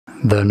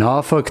The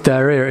Norfolk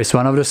Terrier is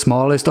one of the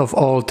smallest of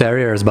all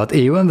terriers, but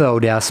even though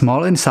they are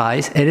small in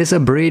size, it is a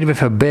breed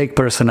with a big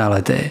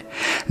personality.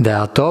 There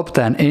are top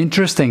 10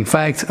 interesting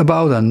facts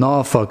about the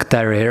Norfolk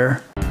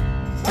Terrier.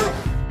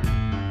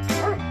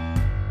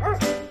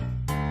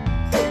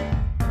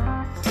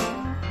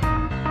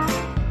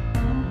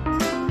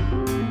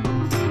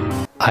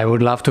 I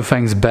would love to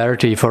thank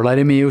Bertie for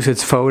letting me use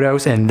its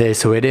photos in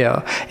this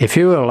video. If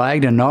you will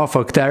like the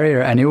Norfolk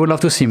Terrier and you would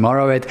love to see more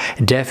of it,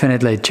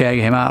 definitely check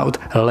him out.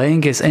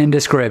 Link is in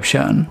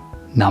description.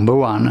 Number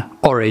 1.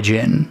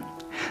 Origin.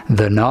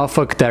 The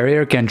Norfolk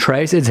Terrier can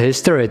trace its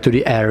history to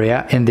the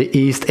area in the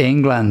East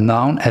England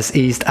known as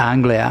East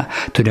Anglia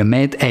to the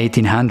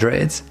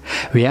mid-1800s.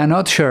 We are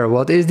not sure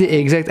what is the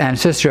exact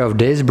ancestor of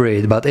this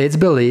breed, but it's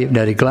believed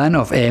that the clan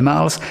of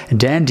Amals,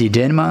 then the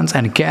Dinmans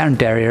and Cairn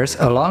Terriers,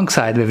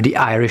 alongside with the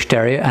Irish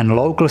Terrier and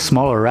local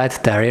small Red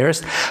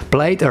Terriers,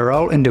 played a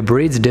role in the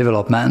breed's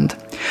development.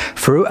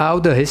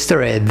 Throughout the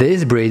history,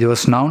 this breed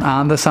was known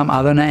under some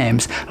other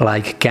names,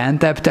 like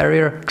Cantab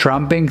Terrier,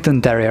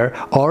 Trumpington Terrier,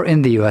 or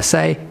in the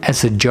USA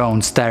as a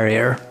Jones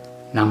Terrier.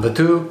 Number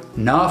 2.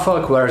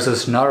 Norfolk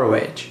versus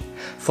Norwich.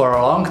 For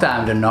a long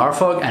time, the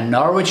Norfolk and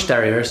Norwich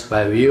Terriers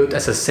were viewed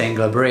as a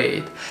single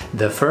breed.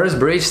 The first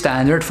breed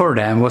standard for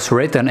them was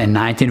written in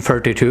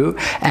 1932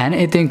 and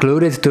it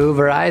included two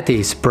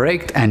varieties,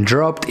 pricked and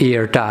dropped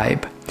ear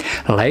type.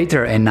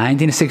 Later in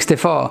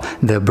 1964,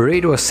 the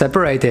breed was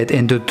separated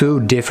into two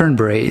different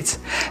breeds.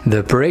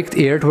 The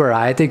pricked-eared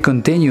variety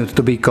continued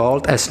to be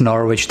called as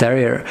Norwich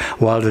Terrier,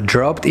 while the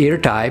dropped ear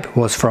type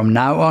was from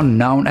now on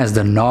known as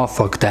the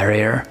Norfolk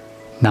Terrier.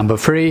 Number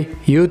 3.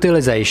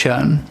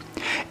 Utilization.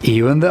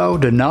 Even though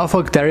the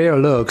Norfolk Terrier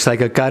looks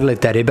like a cuddly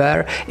teddy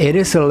bear, it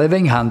is a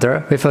living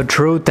hunter with a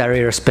true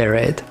terrier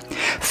spirit.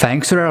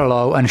 Thanks to their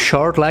low and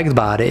short-legged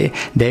body,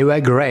 they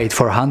were great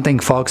for hunting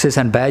foxes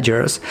and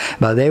badgers,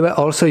 but they were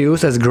also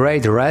used as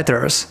great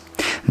ratters.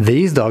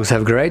 These dogs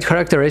have great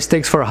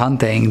characteristics for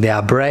hunting. They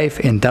are brave,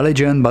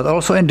 intelligent, but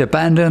also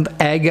independent,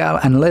 agile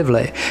and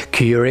lively,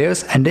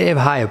 curious, and they have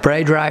high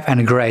prey drive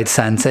and great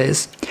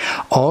senses.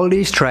 All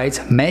these traits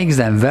makes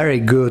them very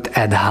good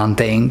at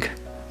hunting.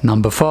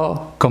 Number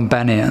 4.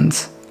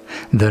 Companions.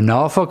 The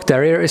Norfolk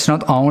Terrier is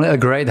not only a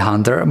great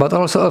hunter, but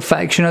also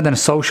affectionate and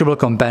sociable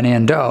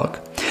companion dog.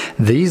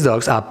 These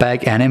dogs are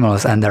pack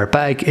animals and their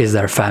pack is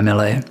their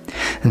family.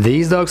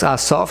 These dogs are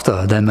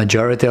softer than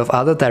majority of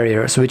other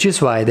terriers, which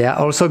is why they are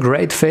also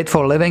great fit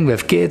for living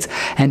with kids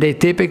and they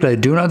typically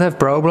do not have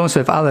problems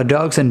with other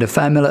dogs in the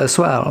family as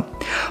well.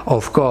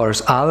 Of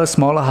course, other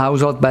smaller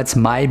household pets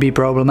might be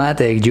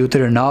problematic due to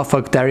the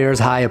Norfolk Terrier's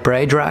higher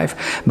prey drive,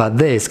 but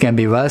this can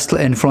be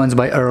vastly influenced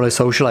by early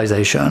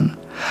socialization.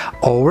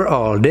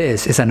 Overall,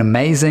 this is an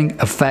amazing,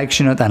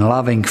 affectionate and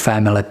loving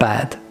family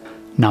pet.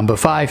 Number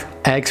 5.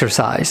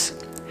 Exercise.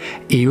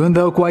 Even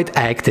though quite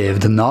active,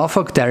 the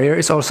Norfolk Terrier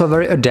is also a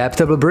very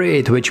adaptable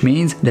breed, which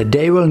means that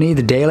they will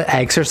need daily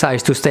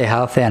exercise to stay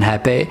healthy and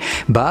happy,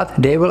 but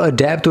they will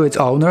adapt to its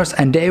owners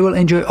and they will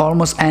enjoy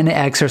almost any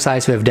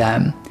exercise with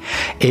them.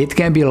 It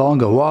can be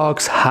longer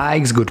walks,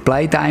 hikes, good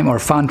playtime or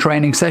fun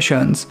training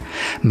sessions.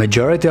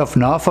 Majority of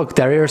Norfolk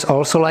Terriers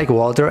also like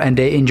water and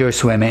they enjoy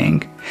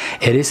swimming.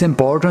 It is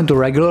important to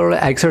regularly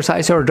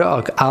exercise your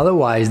dog,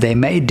 otherwise they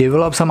may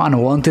develop some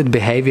unwanted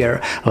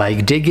behavior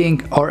like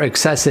digging or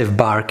excessive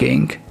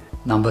barking.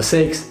 Number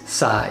 6.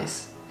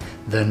 Size.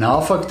 The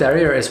Norfolk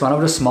Terrier is one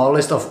of the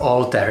smallest of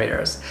all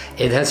terriers.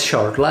 It has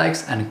short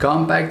legs and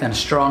compact and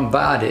strong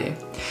body.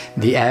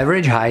 The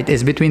average height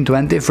is between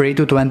 23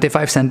 to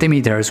 25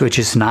 centimeters, which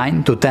is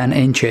 9 to 10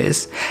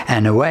 inches,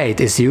 and the weight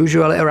is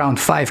usually around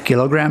 5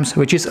 kilograms,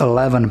 which is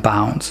 11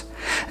 pounds.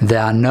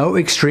 There are no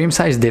extreme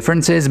size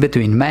differences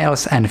between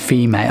males and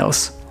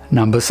females.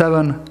 Number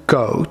 7.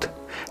 Coat.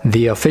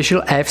 The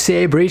official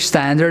FCA breed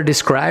standard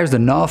describes the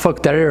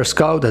Norfolk Terrier's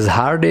coat as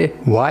hardy,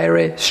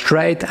 wiry,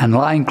 straight and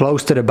lying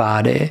close to the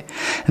body.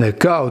 The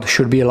coat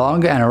should be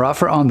longer and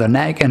rougher on the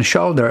neck and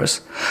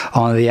shoulders.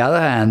 On the other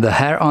hand, the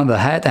hair on the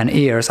head and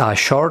ears are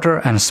shorter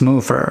and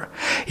smoother.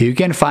 You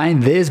can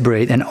find this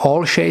breed in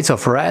all shades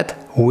of red,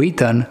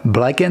 wheaten,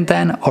 black and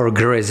tan or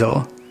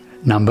grizzle.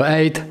 Number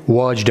 8.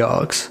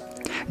 Watchdogs.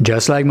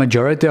 Just like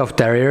majority of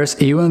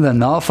terriers, even the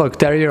Norfolk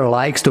Terrier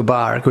likes to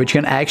bark, which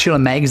can actually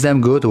make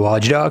them good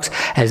watchdogs,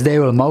 as they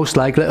will most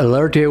likely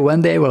alert you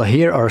when they will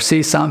hear or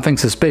see something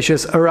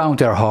suspicious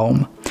around your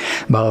home.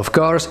 But of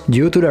course,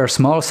 due to their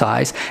small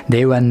size,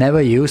 they were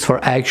never used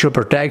for actual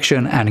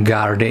protection and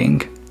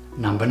guarding.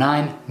 Number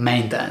 9.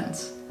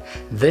 Maintenance.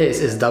 This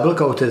is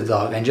double-coated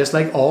dog, and just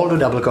like all the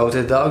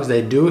double-coated dogs,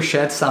 they do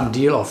shed some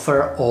deal of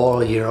fur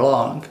all year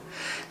long.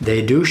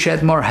 They do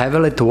shed more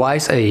heavily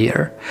twice a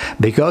year.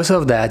 Because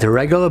of that,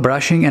 regular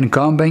brushing and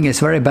combing is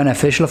very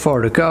beneficial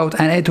for the coat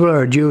and it will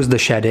reduce the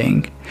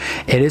shedding.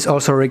 It is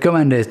also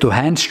recommended to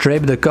hand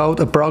strip the coat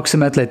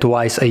approximately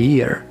twice a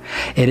year.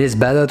 It is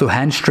better to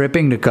hand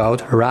stripping the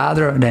coat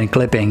rather than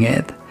clipping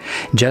it.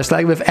 Just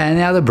like with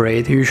any other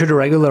breed, you should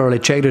regularly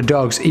check the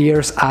dog's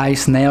ears,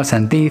 eyes, nails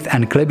and teeth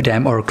and clip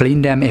them or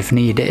clean them if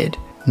needed.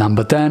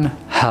 Number 10.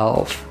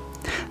 Health.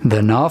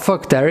 The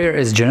Norfolk Terrier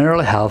is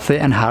generally healthy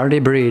and hardy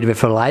breed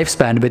with a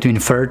lifespan between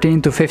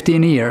 13 to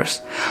 15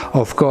 years.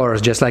 Of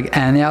course, just like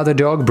any other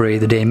dog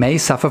breed, they may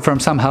suffer from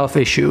some health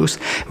issues,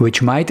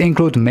 which might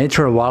include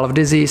mitral valve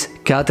disease,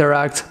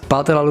 cataracts,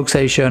 patellar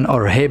luxation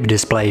or hip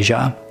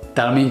dysplasia.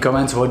 Tell me in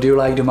comments what do you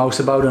like the most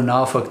about the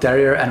Norfolk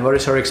Terrier and what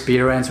is your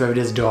experience with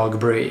this dog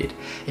breed.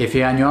 If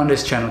you are new on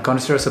this channel,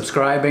 consider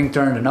subscribing,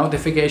 turn the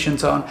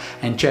notifications on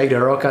and check the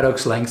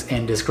Rocadog's links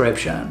in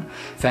description.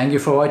 Thank you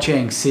for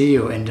watching, see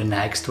you in the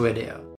next video.